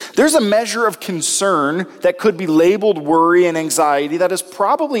There's a measure of concern that could be labeled worry and anxiety that is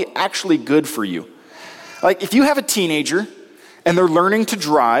probably actually good for you. Like if you have a teenager and they're learning to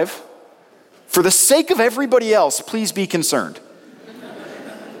drive, for the sake of everybody else, please be concerned.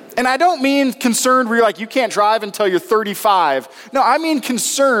 And I don't mean concerned where you're like, you can't drive until you're 35. No, I mean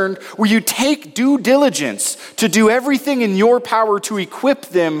concerned where you take due diligence to do everything in your power to equip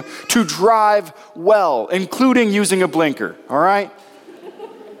them to drive well, including using a blinker, all right?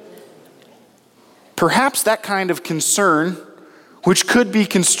 Perhaps that kind of concern, which could be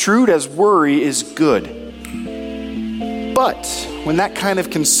construed as worry, is good. But when that kind of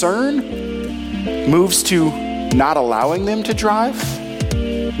concern moves to not allowing them to drive,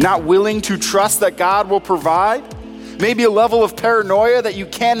 not willing to trust that God will provide, maybe a level of paranoia that you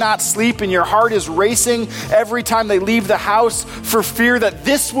cannot sleep and your heart is racing every time they leave the house for fear that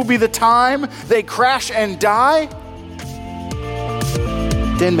this will be the time they crash and die,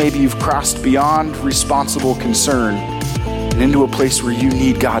 then maybe you've crossed beyond responsible concern and into a place where you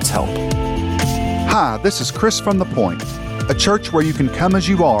need God's help. Hi, this is Chris from The Point, a church where you can come as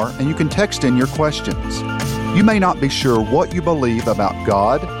you are and you can text in your questions. You may not be sure what you believe about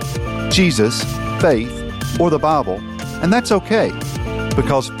God, Jesus, faith, or the Bible, and that's okay,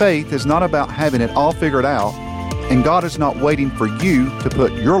 because faith is not about having it all figured out, and God is not waiting for you to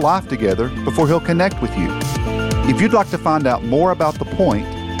put your life together before He'll connect with you. If you'd like to find out more about The Point,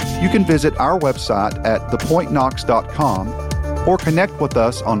 you can visit our website at thepointknox.com or connect with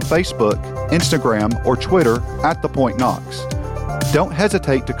us on Facebook, Instagram, or Twitter at The Point Knox. Don't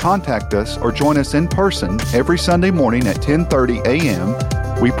hesitate to contact us or join us in person every Sunday morning at 10:30 a.m.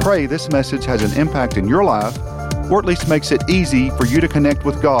 We pray this message has an impact in your life, or at least makes it easy for you to connect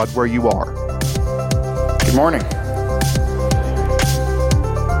with God where you are. Good morning.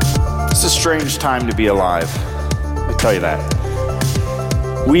 It's a strange time to be alive. Let me tell you that.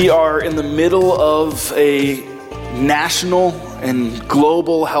 We are in the middle of a national and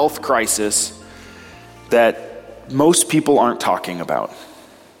global health crisis that most people aren't talking about.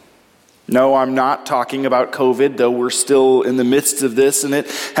 No, I'm not talking about COVID, though we're still in the midst of this, and it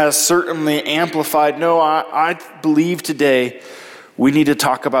has certainly amplified. No, I believe today we need to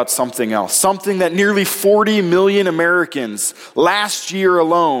talk about something else, something that nearly 40 million Americans last year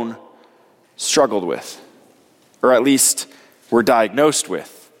alone struggled with, or at least were diagnosed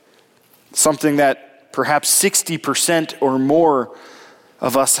with. Something that perhaps 60% or more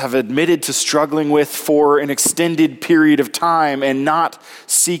of us have admitted to struggling with for an extended period of time and not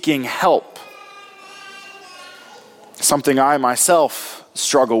seeking help. Something I myself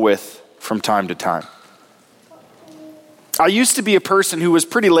struggle with from time to time. I used to be a person who was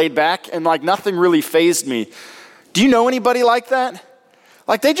pretty laid back and like nothing really fazed me. Do you know anybody like that?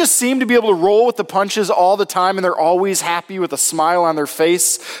 Like they just seem to be able to roll with the punches all the time, and they're always happy with a smile on their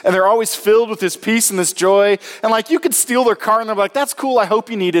face, and they're always filled with this peace and this joy. And like you could steal their car and they're like, that's cool, I hope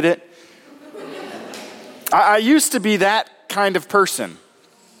you needed it. I used to be that kind of person.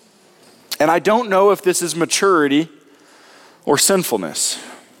 And I don't know if this is maturity or sinfulness,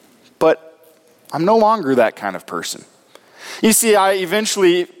 but I'm no longer that kind of person. You see, I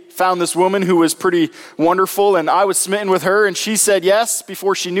eventually found this woman who was pretty wonderful, and I was smitten with her, and she said yes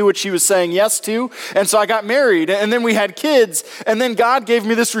before she knew what she was saying yes to. And so I got married, and then we had kids, and then God gave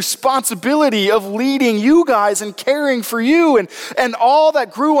me this responsibility of leading you guys and caring for you, and all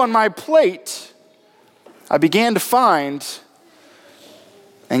that grew on my plate. I began to find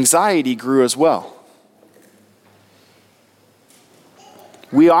anxiety grew as well.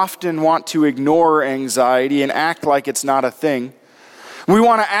 We often want to ignore anxiety and act like it's not a thing. We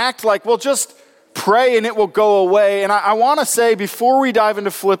want to act like, well, just pray and it will go away. And I want to say, before we dive into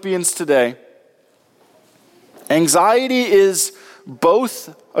Philippians today, anxiety is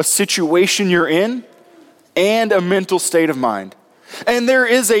both a situation you're in and a mental state of mind. And there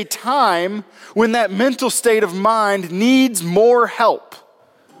is a time when that mental state of mind needs more help.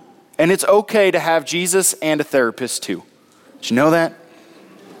 And it's okay to have Jesus and a therapist too. Did you know that?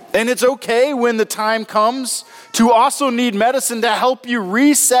 And it's okay when the time comes to also need medicine to help you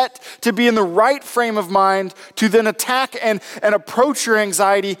reset, to be in the right frame of mind, to then attack and approach your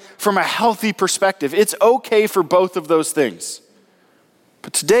anxiety from a healthy perspective. It's okay for both of those things.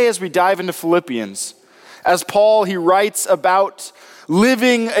 But today, as we dive into Philippians, as Paul, he writes about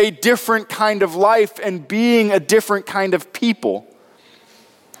living a different kind of life and being a different kind of people,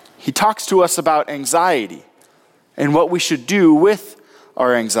 he talks to us about anxiety and what we should do with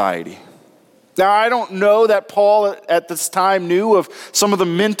our anxiety. Now, I don't know that Paul at this time knew of some of the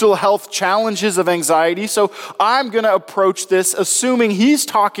mental health challenges of anxiety, so I'm going to approach this assuming he's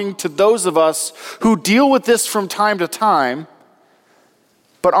talking to those of us who deal with this from time to time,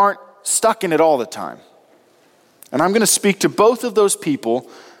 but aren't stuck in it all the time. And I'm going to speak to both of those people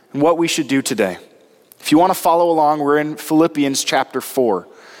and what we should do today. If you want to follow along, we're in Philippians chapter 4.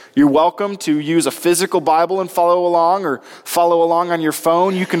 You're welcome to use a physical Bible and follow along, or follow along on your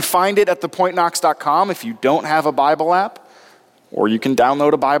phone. You can find it at thepointknox.com if you don't have a Bible app, or you can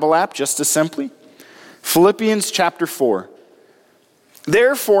download a Bible app just as simply. Philippians chapter 4.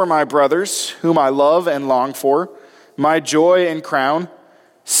 Therefore, my brothers, whom I love and long for, my joy and crown,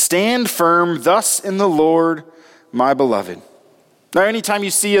 stand firm thus in the Lord, my beloved. Now, anytime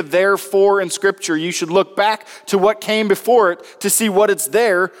you see a therefore in Scripture, you should look back to what came before it to see what it's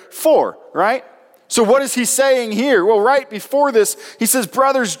there for, right? So what is he saying here? Well, right before this, he says,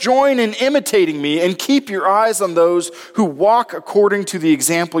 brothers, join in imitating me and keep your eyes on those who walk according to the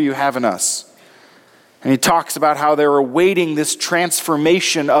example you have in us. And he talks about how they're awaiting this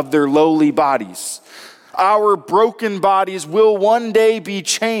transformation of their lowly bodies. Our broken bodies will one day be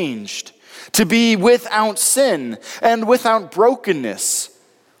changed to be without sin and without brokenness,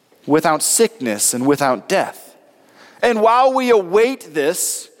 without sickness and without death. And while we await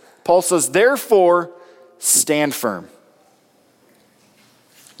this, Paul says, therefore, stand firm.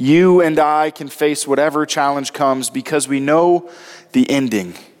 You and I can face whatever challenge comes because we know the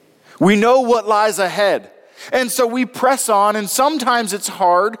ending. We know what lies ahead. And so we press on, and sometimes it's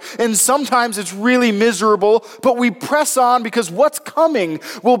hard, and sometimes it's really miserable, but we press on because what's coming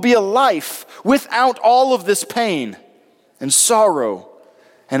will be a life without all of this pain and sorrow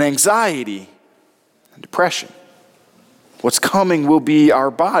and anxiety and depression. What's coming will be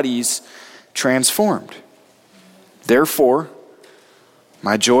our bodies transformed. Therefore,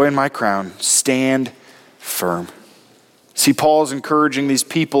 my joy and my crown, stand firm. See, Paul's encouraging these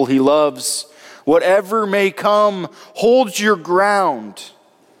people he loves. Whatever may come, hold your ground.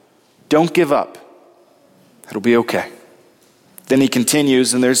 Don't give up. It'll be okay. Then he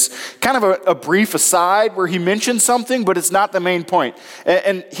continues, and there's kind of a brief aside where he mentions something, but it's not the main point.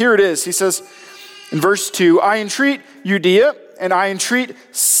 And here it is. He says in verse 2, I entreat Judea and I entreat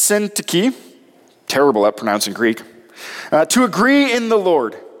Syntyche, terrible at pronouncing Greek, to agree in the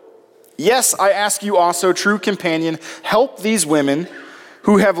Lord. Yes, I ask you also, true companion, help these women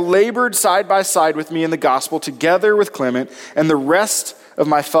who have labored side by side with me in the gospel, together with Clement and the rest of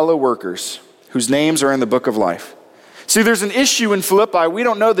my fellow workers, whose names are in the book of life. See, there's an issue in Philippi. We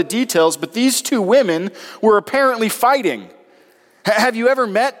don't know the details, but these two women were apparently fighting. Have you ever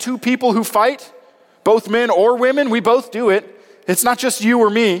met two people who fight? Both men or women? We both do it. It's not just you or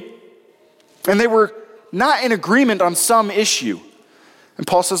me. And they were not in agreement on some issue. And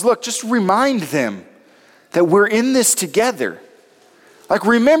Paul says, look, just remind them that we're in this together. Like,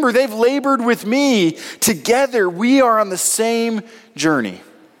 remember, they've labored with me together. We are on the same journey.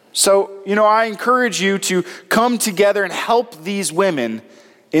 So, I encourage you to come together and help these women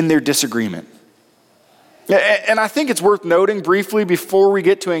in their disagreement. And I think it's worth noting briefly before we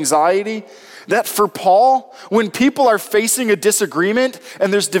get to anxiety that for Paul, when people are facing a disagreement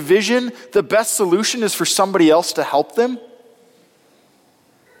and there's division, the best solution is for somebody else to help them.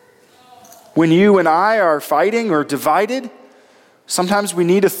 When you and I are fighting or divided, sometimes we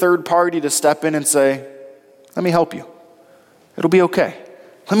need a third party to step in and say, let me help you. It'll be okay.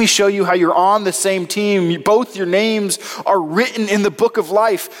 Let me show you how you're on the same team. Both your names are written in the book of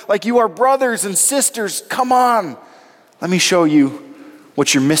life. Like you are brothers and sisters. Come on. Let me show you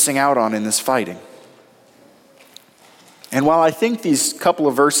what you're missing out on in this fighting. And while I think these couple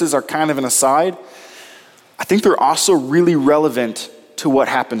of verses are kind of an aside, I think they're also really relevant to what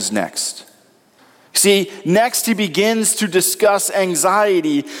happens next. See, next he begins to discuss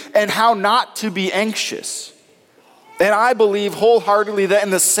anxiety and how not to be anxious. And I believe wholeheartedly that in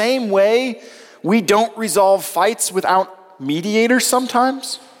the same way, we don't resolve fights without mediators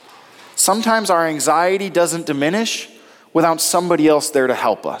sometimes. Sometimes our anxiety doesn't diminish without somebody else there to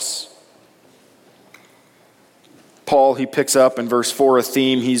help us. Paul, he picks up in verse 4 a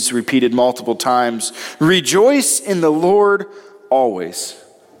theme he's repeated multiple times. Rejoice in the Lord always.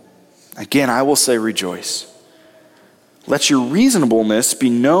 Again, I will say rejoice. Let your reasonableness be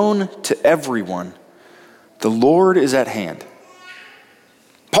known to everyone. The Lord is at hand.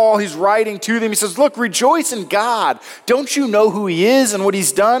 Paul, he's writing to them. He says, look, rejoice in God. Don't you know who he is and what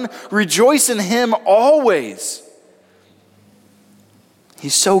he's done? Rejoice in him always.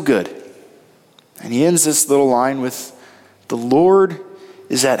 He's so good. And he ends this little line with, the Lord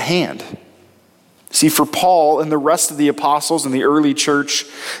is at hand. See, for Paul and the rest of the apostles in the early church,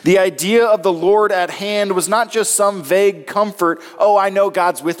 the idea of the Lord at hand was not just some vague comfort, oh, I know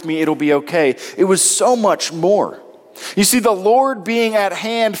God's with me, it'll be okay. It was so much more. You see, the Lord being at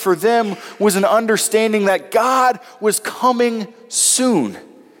hand for them was an understanding that God was coming soon.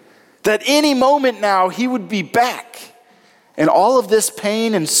 That any moment now he would be back, and all of this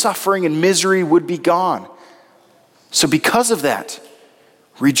pain and suffering and misery would be gone. So because of that,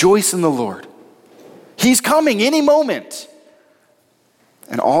 rejoice in the Lord. He's coming any moment,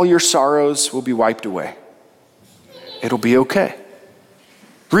 and all your sorrows will be wiped away. It'll be okay.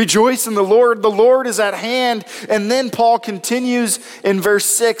 Rejoice in the Lord is at hand. And then Paul continues in verse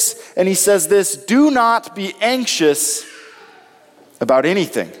 6, and he says this, do not be anxious about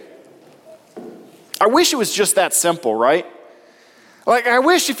anything. I wish it was just that simple, right? Like, I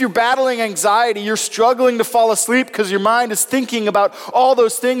wish if you're battling anxiety, you're struggling to fall asleep because your mind is thinking about all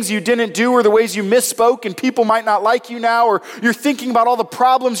those things you didn't do or the ways you misspoke and people might not like you now, or you're thinking about all the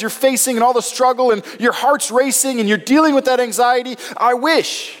problems you're facing and all the struggle and your heart's racing and you're dealing with that anxiety. I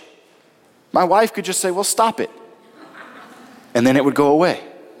wish my wife could just say, well, stop it. And then it would go away.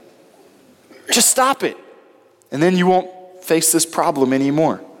 Just stop it. And then you won't face this problem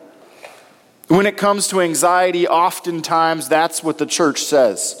anymore. When it comes to anxiety, oftentimes that's what the church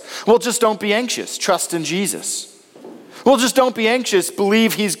says. Well, just don't be anxious. Trust in Jesus. Well, just don't be anxious.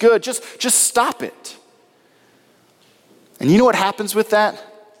 Believe he's good. Just stop it. And you know what happens with that?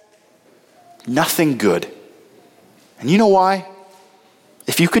 Nothing good. And you know why?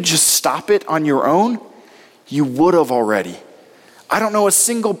 If you could just stop it on your own, you would have already. I don't know a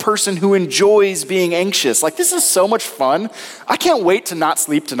single person who enjoys being anxious. Like, this is so much fun. I can't wait to not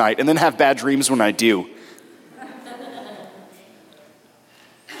sleep tonight and then have bad dreams when I do.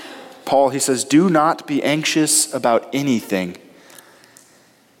 Paul, he says, do not be anxious about anything.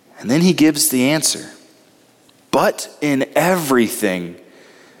 And then he gives the answer. But in everything,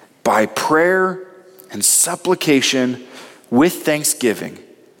 by prayer and supplication with thanksgiving,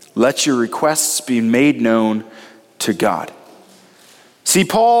 let your requests be made known to God. See,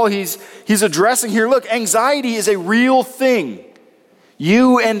 Paul, he's addressing here, look, anxiety is a real thing.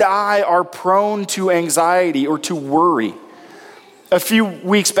 You and I are prone to anxiety or to worry. A few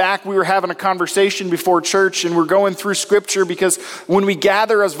weeks back, we were having a conversation before church, and we're going through scripture because when we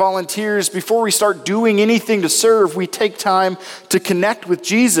gather as volunteers, before we start doing anything to serve, we take time to connect with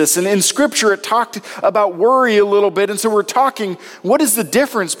Jesus. And in scripture, it talked about worry a little bit. And so we're talking, what is the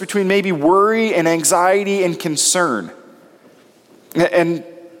difference between maybe worry and anxiety and concern? And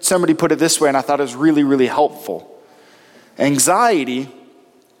somebody put it this way, and I thought it was really, really helpful. Anxiety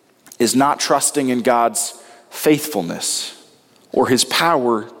is not trusting in God's faithfulness or his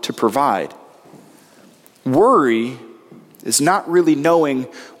power to provide. Worry is not really knowing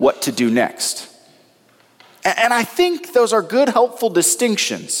what to do next. And I think those are good, helpful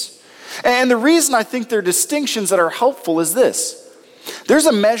distinctions. And the reason I think they're distinctions that are helpful is this. There's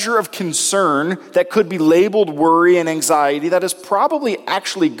a measure of concern that could be labeled worry and anxiety that is probably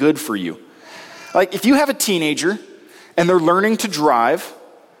actually good for you. Like if you have a teenager and they're learning to drive,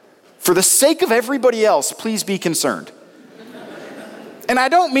 for the sake of everybody else, please be concerned. And I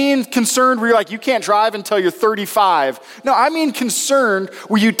don't mean concerned where you're like, you can't drive until you're 35. No, I mean concerned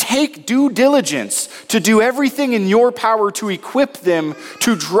where you take due diligence to do everything in your power to equip them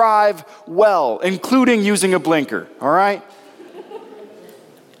to drive well, including using a blinker, all right?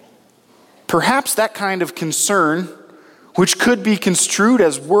 Perhaps that kind of concern, which could be construed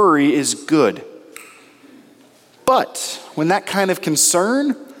as worry, is good. But when that kind of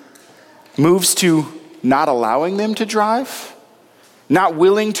concern moves to not allowing them to drive, not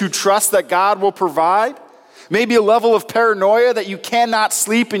willing to trust that God will provide, maybe a level of paranoia that you cannot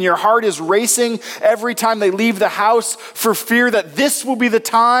sleep and your heart is racing every time they leave the house for fear that this will be the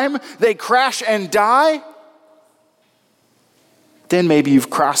time they crash and die, then maybe you've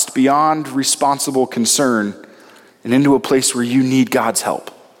crossed beyond responsible concern and into a place where you need God's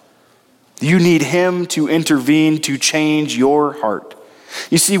help. You need him to intervene to change your heart.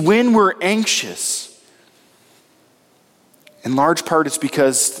 You see, when we're anxious, in large part it's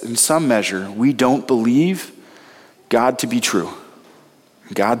because, in some measure, we don't believe God to be true,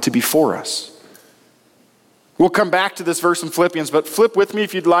 God to be for us. We'll come back to this verse in Philippians, but flip with me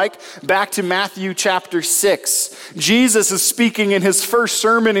if you'd like, back to Matthew chapter 6. Jesus is speaking in his first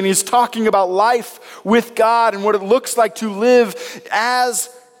sermon, and he's talking about life with God and what it looks like to live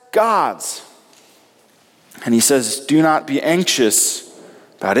as God's. And he says, do not be anxious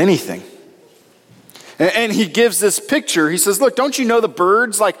about anything. And he gives this picture. He says, look, don't you know the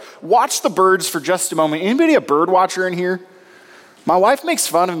birds? Like, watch the birds for just a moment. Anybody a bird watcher in here? My wife makes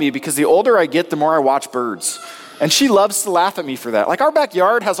fun of me because the older I get, the more I watch birds. And she loves to laugh at me for that. Like our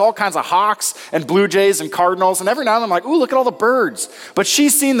backyard has all kinds of hawks and blue jays and cardinals. And every now and then I'm like, ooh, look at all the birds. But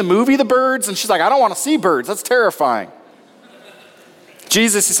she's seen the movie The Birds and she's like, I don't want to see birds. That's terrifying.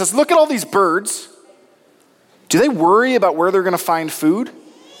 Jesus, he says, look at all these birds. Do they worry about where they're going to find food?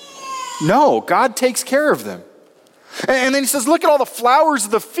 No, God takes care of them. And then he says, look at all the flowers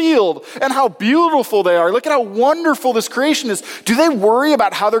of the field and how beautiful they are. Look at how wonderful this creation is. Do they worry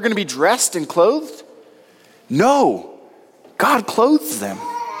about how they're going to be dressed and clothed? No, God clothes them.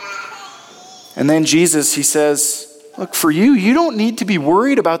 And then Jesus, he says, look, for you, you don't need to be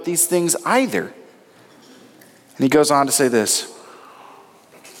worried about these things either. And he goes on to say this,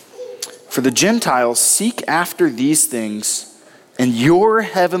 for the Gentiles seek after these things, and your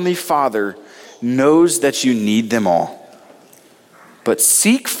heavenly Father knows that you need them all. But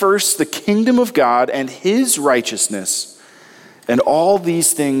seek first the kingdom of God and his righteousness, and all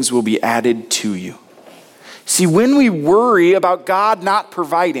these things will be added to you. See, when we worry about God not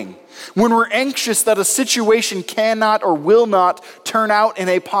providing, when we're anxious that a situation cannot or will not turn out in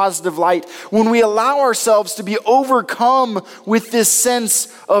a positive light, when we allow ourselves to be overcome with this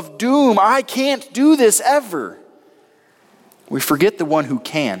sense of doom, I can't do this ever, we forget the one who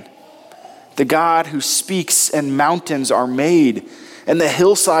can. The God who speaks and mountains are made and the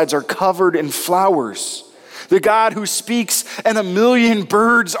hillsides are covered in flowers. The God who speaks and 1,000,000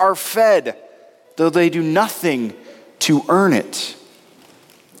 birds are fed, though they do nothing to earn it.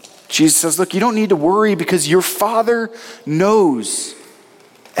 Jesus says, look, you don't need to worry because your Father knows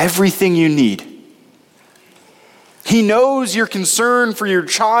everything you need. He knows your concern for your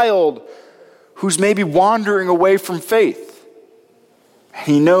child who's maybe wandering away from faith.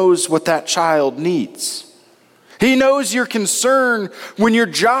 He knows what that child needs. He knows your concern when your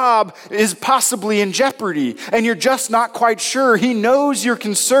job is possibly in jeopardy and you're just not quite sure. He knows your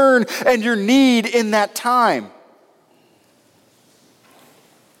concern and your need in that time.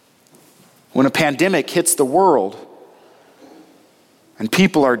 When a pandemic hits the world and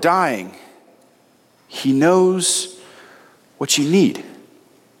people are dying, he knows what you need.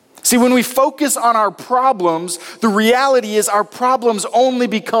 See, when we focus on our problems, the reality is our problems only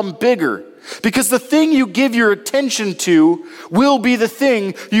become bigger because the thing you give your attention to will be the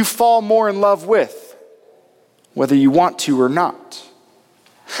thing you fall more in love with, whether you want to or not.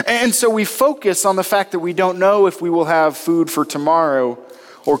 And so we focus on the fact that we don't know if we will have food for tomorrow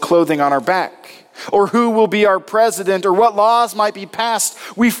or clothing on our back, or who will be our president, or what laws might be passed.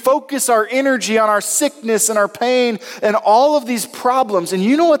 We focus our energy on our sickness and our pain and all of these problems. And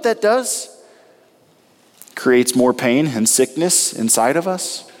you know what that does? Creates more pain and sickness inside of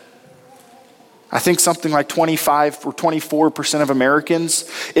us. I think something like 25 or 24% of Americans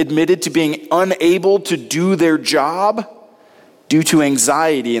admitted to being unable to do their job due to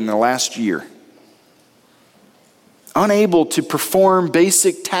anxiety in the last year. Unable to perform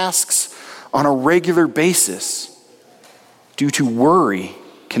basic tasks on a regular basis due to worry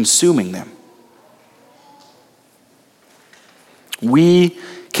consuming them. We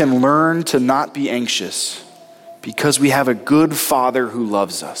can learn to not be anxious because we have a good Father who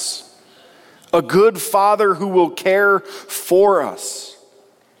loves us, a good Father who will care for us,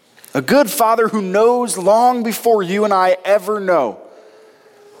 a good Father who knows long before you and I ever know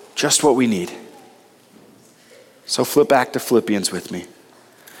just what we need. So flip back to Philippians with me.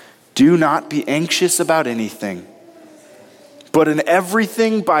 Do not be anxious about anything, but in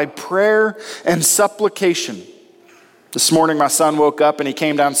everything by prayer and supplication. This morning my son woke up and he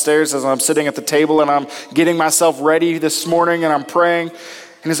came downstairs as I'm sitting at the table and I'm getting myself ready this morning and I'm praying.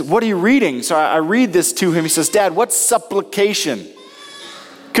 And he said, what are you reading? So I read this to him. He says, Dad, what's supplication?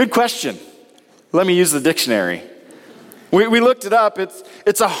 Good question. Let me use the dictionary. We looked it up.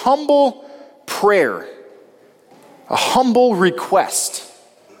 It's a humble prayer, a humble request.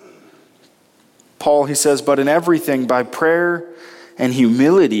 Paul, he says, but in everything by prayer and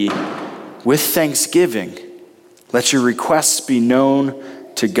humility with thanksgiving, let your requests be known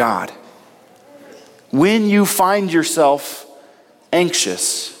to God. When you find yourself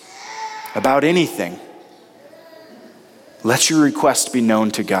anxious about anything, let your request be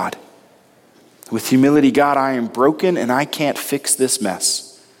known to God. With humility, God, I am broken and I can't fix this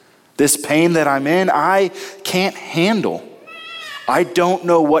mess. This pain that I'm in, I can't handle. I don't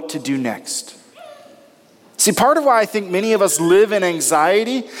know what to do next. See, part of why I think many of us live in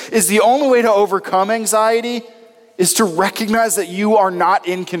anxiety is the only way to overcome anxiety is to recognize that you are not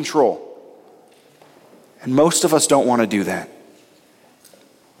in control. And most of us don't want to do that.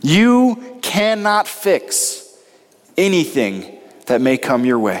 You cannot fix anything that may come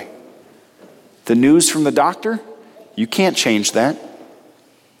your way. The news from the doctor, you can't change that.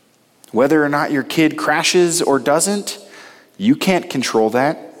 Whether or not your kid crashes or doesn't, you can't control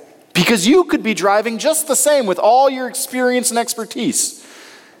that. Because you could be driving just the same with all your experience and expertise,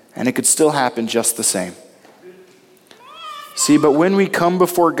 and it could still happen just the same. See, but when we come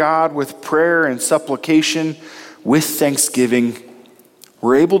before God with prayer and supplication, with thanksgiving,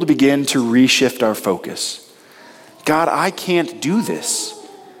 we're able to begin to reshift our focus. God, I can't do this.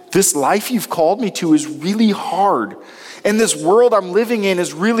 This life you've called me to is really hard. And this world I'm living in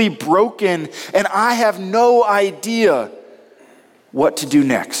is really broken. And I have no idea what to do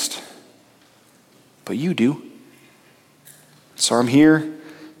next. But you do. So I'm here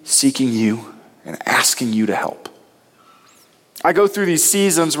seeking you and asking you to help. I go through these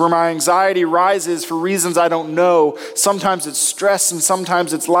seasons where my anxiety rises for reasons I don't know. Sometimes it's stress, and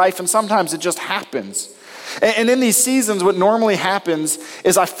sometimes it's life, and sometimes it just happens. And in these seasons, what normally happens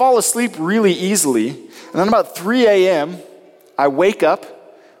is I fall asleep really easily, and then about 3 a.m., I wake up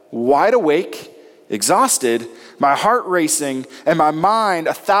wide awake, exhausted, my heart racing, and my mind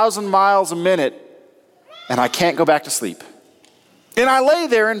 1,000 miles a minute, and I can't go back to sleep. And I lay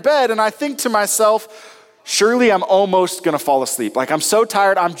there in bed, and I think to myself, surely I'm almost going to fall asleep. Like, I'm so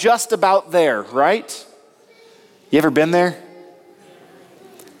tired, I'm just about there, right? You ever been there?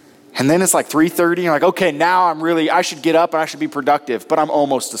 And then it's like 3:30, and you're like, okay, now I should get up and I should be productive, but I'm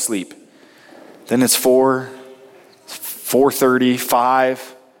almost asleep. Then it's 4, 4:30,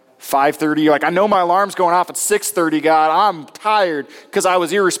 5, 5:30. You're like, I know my alarm's going off at 6:30, God. I'm tired because I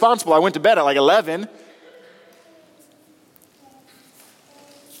was irresponsible. I went to bed at like 11.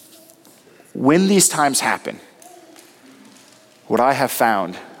 When these times happen, what I have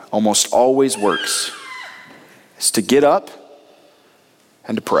found almost always works is to get up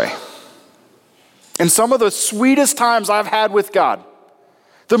and to pray. And some of the sweetest times I've had with God,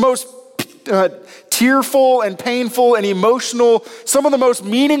 the most tearful and painful and emotional, some of the most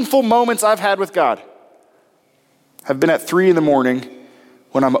meaningful moments I've had with God have been at 3 a.m.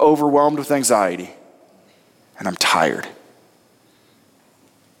 when I'm overwhelmed with anxiety and I'm tired.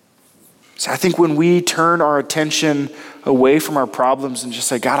 So I think when we turn our attention away from our problems and just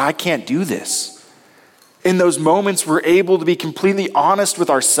say, God, I can't do this. In those moments, we're able to be completely honest with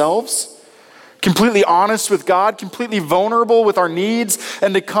ourselves, completely honest with God, completely vulnerable with our needs,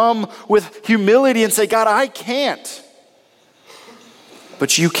 and to come with humility and say, God, I can't.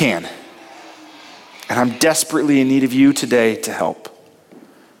 But you can. And I'm desperately in need of you today to help.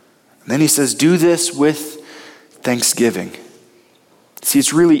 And then he says, do this with thanksgiving. See,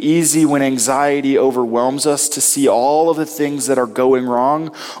 it's really easy when anxiety overwhelms us to see all of the things that are going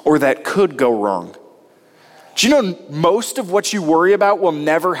wrong or that could go wrong. Do you know most of what you worry about will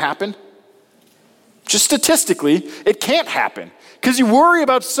never happen? Just statistically, it can't happen. Because you worry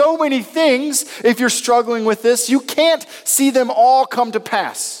about so many things, if you're struggling with this, you can't see them all come to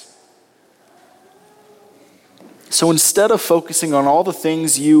pass. So instead of focusing on all the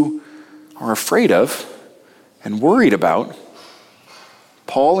things you are afraid of and worried about,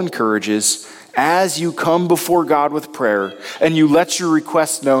 Paul encourages, as you come before God with prayer and you let your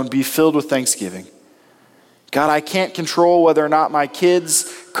requests known, be filled with thanksgiving. God, I can't control whether or not my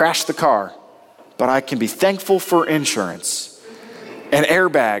kids crash the car, but I can be thankful for insurance and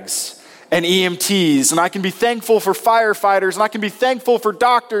airbags and EMTs, and I can be thankful for firefighters, and I can be thankful for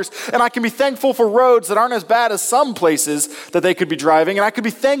doctors, and I can be thankful for roads that aren't as bad as some places that they could be driving, and I could be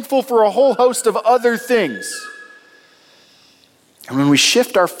thankful for a whole host of other things. And when we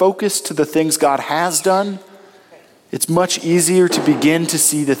shift our focus to the things God has done, it's much easier to begin to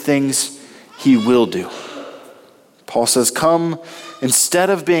see the things he will do. Paul says, come instead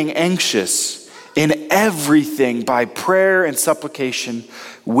of being anxious in everything by prayer and supplication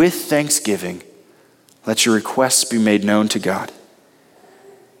with thanksgiving. Let your requests be made known to God.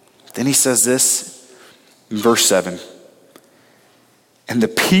 Then he says this in verse 7. And the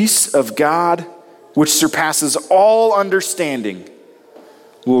peace of God, which surpasses all understanding,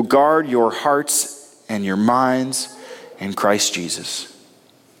 will guard your hearts and your minds in Christ Jesus.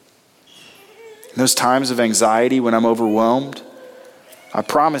 In those times of anxiety when I'm overwhelmed, I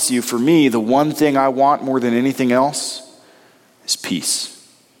promise you, for me, the one thing I want more than anything else is peace.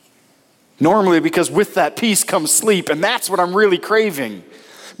 Normally, because with that peace comes sleep, and that's what I'm really craving.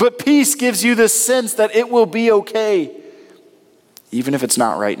 But peace gives you this sense that it will be okay, even if it's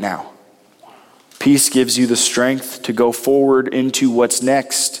not right now. Peace gives you the strength to go forward into what's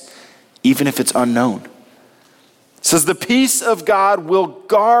next, even if it's unknown. It says, the peace of God will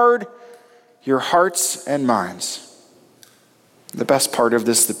guard your hearts and minds. The best part of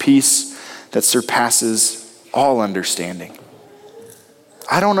this, the peace that surpasses all understanding.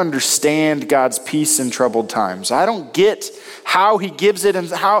 I don't understand God's peace in troubled times. I don't get how he gives it and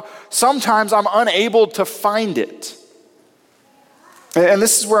how sometimes I'm unable to find it. And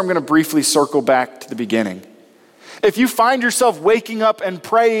this is where I'm going to briefly circle back to the beginning. If you find yourself waking up and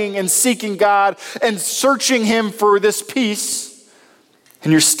praying and seeking God and searching him for this peace,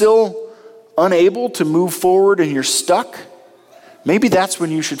 and you're still unable to move forward and you're stuck, maybe that's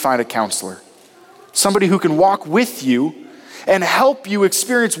when you should find a counselor. Somebody who can walk with you and help you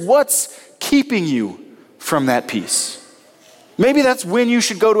experience what's keeping you from that peace. Maybe that's when you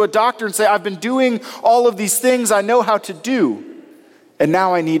should go to a doctor and say, I've been doing all of these things I know how to do, and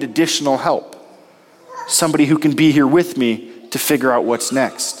now I need additional help. Somebody who can be here with me to figure out what's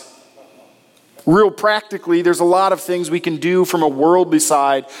next. Real practically, there's a lot of things we can do from a worldly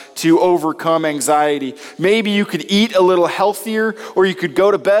side to overcome anxiety. Maybe you could eat a little healthier, or you could go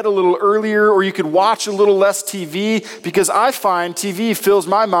to bed a little earlier, or you could watch a little less TV, because I find TV fills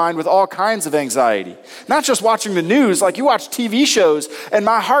my mind with all kinds of anxiety. Not just watching the news, like you watch TV shows, and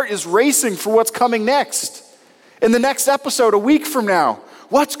my heart is racing for what's coming next. In the next episode, a week from now,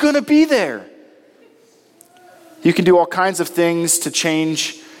 what's going to be there? You can do all kinds of things to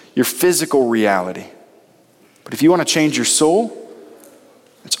change your physical reality. But if you want to change your soul,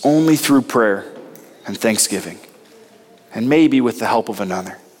 it's only through prayer and thanksgiving, and maybe with the help of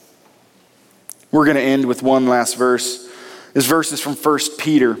another. We're going to end with one last verse. This verse is from 1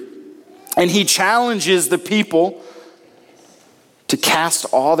 Peter, and he challenges the people to cast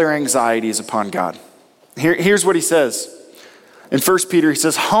all their anxieties upon God. Here's what he says. In 1 Peter, he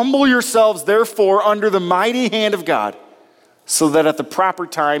says, "Humble yourselves, therefore, under the mighty hand of God, so that at the proper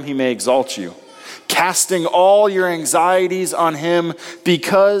time he may exalt you, casting all your anxieties on him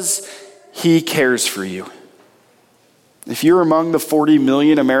because he cares for you." If you're among the 40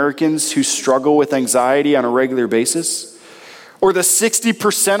 million Americans who struggle with anxiety on a regular basis, or the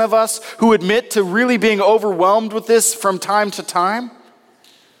 60% of us who admit to really being overwhelmed with this from time to time,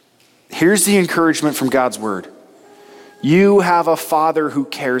 here's the encouragement from God's word. You have a Father who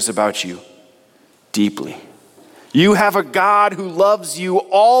cares about you deeply. You have a God who loves you,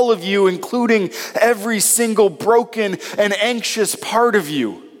 all of you, including every single broken and anxious part of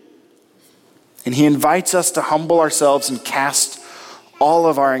you. And he invites us to humble ourselves and cast all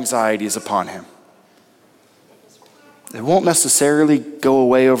of our anxieties upon him. It won't necessarily go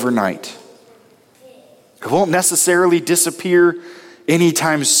away overnight. It won't necessarily disappear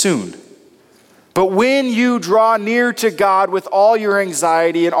anytime soon. But when you draw near to God with all your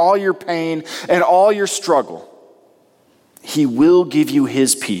anxiety and all your pain and all your struggle, he will give you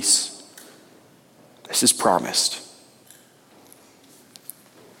his peace. This is promised.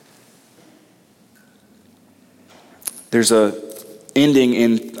 There's a ending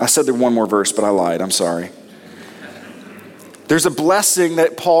in, I said there one more verse, but I lied, I'm sorry. There's a blessing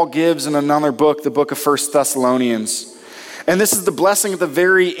that Paul gives in another book, the book of 1 Thessalonians. And this is the blessing at the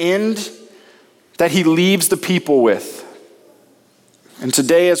very end that he leaves the people with. And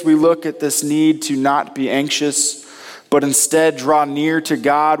today, as we look at this need to not be anxious, but instead draw near to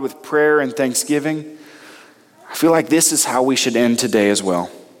God with prayer and thanksgiving, I feel like this is how we should end today as well.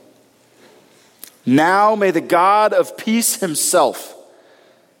 Now may the God of peace himself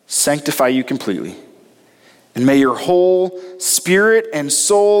sanctify you completely, and may your whole spirit and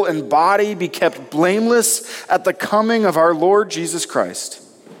soul and body be kept blameless at the coming of our Lord Jesus Christ.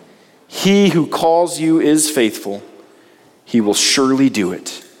 He who calls you is faithful. He will surely do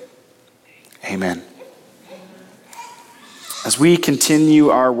it. Amen. As we continue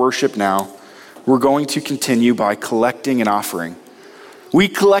our worship now, we're going to continue by collecting an offering. We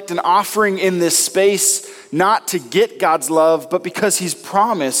collect an offering in this space not to get God's love, but because he's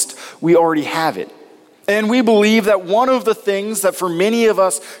promised we already have it. And we believe that one of the things that for many of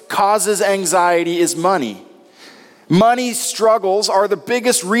us causes anxiety is money. Money struggles are the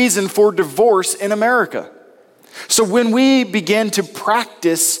biggest reason for divorce in America. So when we begin to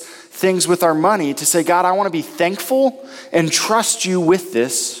practice things with our money, to say, God, I want to be thankful and trust you with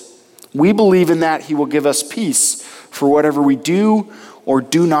this, we believe in that he will give us peace for whatever we do or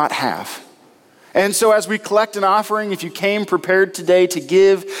do not have. And so as we collect an offering, if you came prepared today to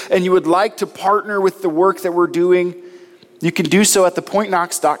give and you would like to partner with the work that we're doing, you can do so at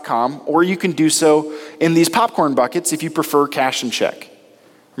thepointknox.com, or you can do so in these popcorn buckets if you prefer cash and check.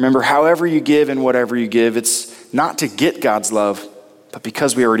 Remember, however you give and whatever you give, it's not to get God's love, but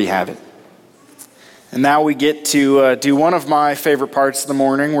because we already have it. And now we get to do one of my favorite parts of the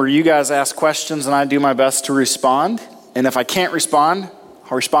morning, where you guys ask questions and I do my best to respond. And if I can't respond,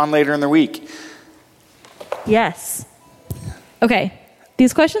 I'll respond later in the week. Yes. Okay.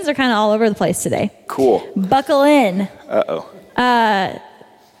 These questions are kind of all over the place today. Cool. Buckle in. Uh-oh.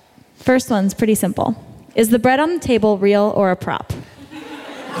 First one's pretty simple. Is the bread on the table real or a prop?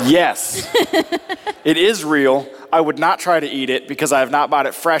 Yes. It is real. I would not try to eat it because I have not bought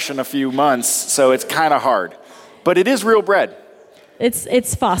it fresh in a few months, so it's kind of hard. But it is real bread.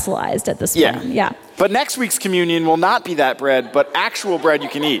 It's fossilized at this point. Yeah. But next week's communion will not be that bread, but actual bread you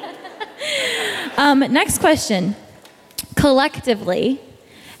can eat. Next question. collectively,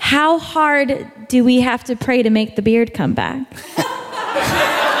 how hard do we have to pray to make the beard come back?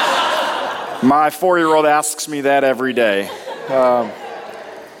 My 4-year-old asks me that every day.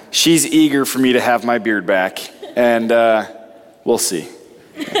 She's eager for me to have my beard back, and we'll see.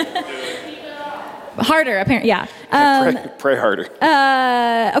 Harder, apparently, yeah. Pray harder.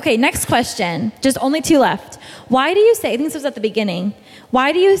 Okay, next question. Just only 2 left. Why do you say, I think this was at the beginning,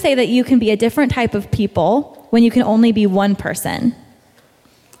 why do you say that you can be a different type of people when you can only be one person?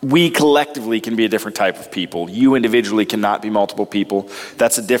 We collectively can be a different type of people. You individually cannot be multiple people.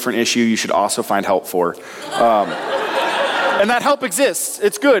 That's a different issue you should also find help for. And that help exists.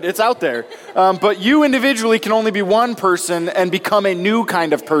 It's good. It's out there. But you individually can only be one person and become a new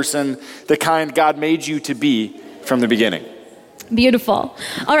kind of person, the kind God made you to be from the beginning. Beautiful.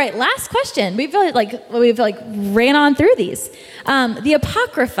 All right, last question. We've ran on through these. The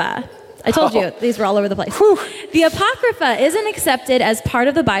Apocrypha. I told you, these were all over the place. Whew. The Apocrypha isn't accepted as part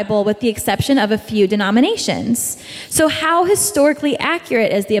of the Bible with the exception of a few denominations. So how historically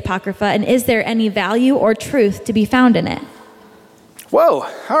accurate is the Apocrypha, and is there any value or truth to be found in it? Whoa,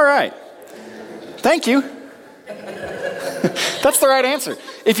 all right. Thank you. That's the right answer.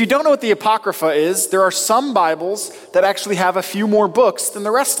 If you don't know what the Apocrypha is, there are some Bibles that actually have a few more books than the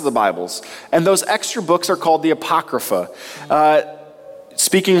rest of the Bibles. And those extra books are called the Apocrypha.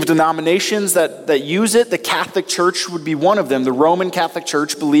 Speaking of denominations that use it, the Catholic Church would be one of them. The Roman Catholic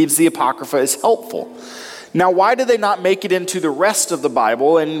Church believes the Apocrypha is helpful. Now, why did they not make it into the rest of the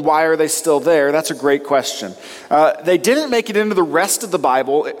Bible, and why are they still there? That's a great question. They didn't make it into the rest of the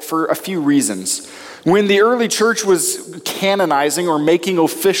Bible for a few reasons. When the early church was canonizing or making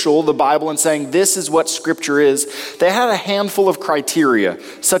official the Bible and saying this is what Scripture is, they had a handful of criteria,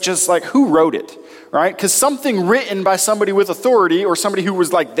 such as like who wrote it, right? Because something written by somebody with authority or somebody who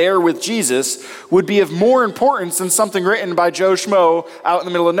was like there with Jesus would be of more importance than something written by Joe Schmo out in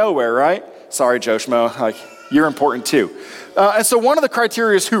the middle of nowhere, right? Sorry, Joe Schmo, like you're important too. And so one of the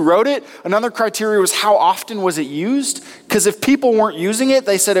criteria is who wrote it. Another criteria was how often was it used? Because if people weren't using it,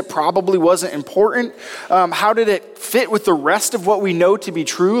 they said it probably wasn't important. How did it fit with the rest of what we know to be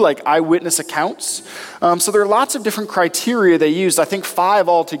true, like eyewitness accounts? So there are lots of different criteria they used, I think 5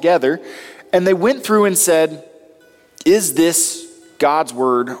 altogether. And they went through and said, is this God's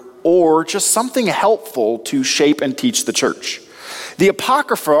word or just something helpful to shape and teach the church? The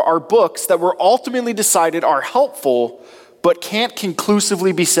Apocrypha are books that were ultimately decided are helpful, but can't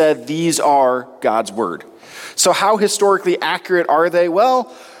conclusively be said these are God's word. So how historically accurate are they?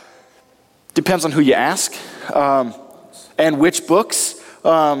 Well, depends on who you ask and which books.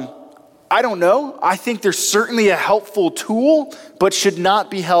 I don't know. I think they're certainly a helpful tool, but should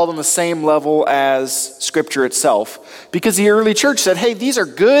not be held on the same level as Scripture itself, because the early church said, hey, these are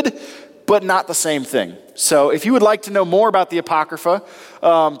good, but not the same thing. So if you would like to know more about the Apocrypha,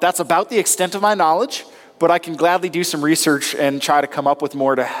 that's about the extent of my knowledge, but I can gladly do some research and try to come up with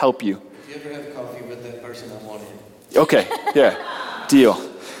more to help you. If you ever have coffee with that person, I want him. Okay, yeah, deal.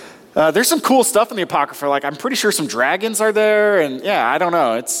 There's some cool stuff in the Apocrypha. Like I'm pretty sure some dragons are there, and yeah, I don't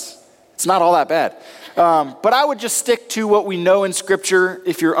know. It's not all that bad. But I would just stick to what we know in Scripture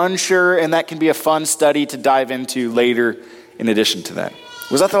if you're unsure, and that can be a fun study to dive into later in addition to that.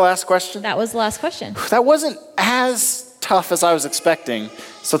 Was that the last question? That was the last question. That wasn't as tough as I was expecting,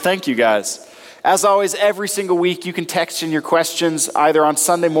 so thank you guys. As always, every single week you can text in your questions either on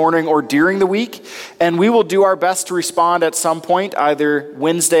Sunday morning or during the week, and we will do our best to respond at some point, either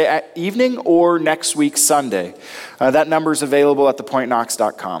Wednesday evening or next week Sunday. That number is available at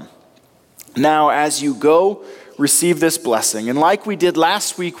thepointknox.com. Now, as you go, receive this blessing. And like we did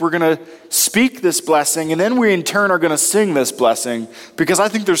last week, we're going to speak this blessing, and then we in turn are going to sing this blessing, because I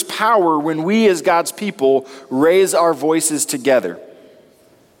think there's power when we as God's people raise our voices together.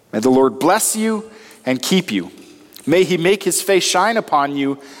 May the Lord bless you and keep you. May he make his face shine upon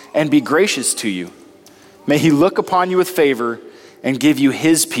you and be gracious to you. May he look upon you with favor and give you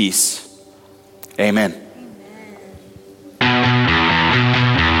his peace. Amen.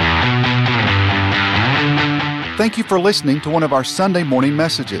 Thank you for listening to one of our Sunday morning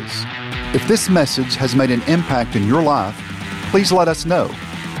messages. If this message has made an impact in your life, please let us know.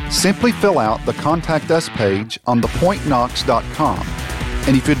 Simply fill out the Contact Us page on thepointknox.com.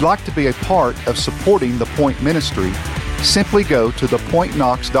 And if you'd like to be a part of supporting the Point Ministry, simply go to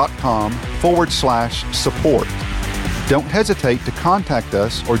thepointknox.com/support. Don't hesitate to contact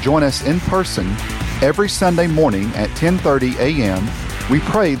us or join us in person every Sunday morning at 10:30 a.m. We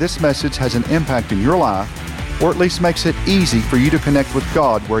pray this message has an impact in your life, or at least makes it easy for you to connect with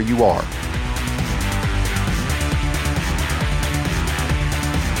God where you are.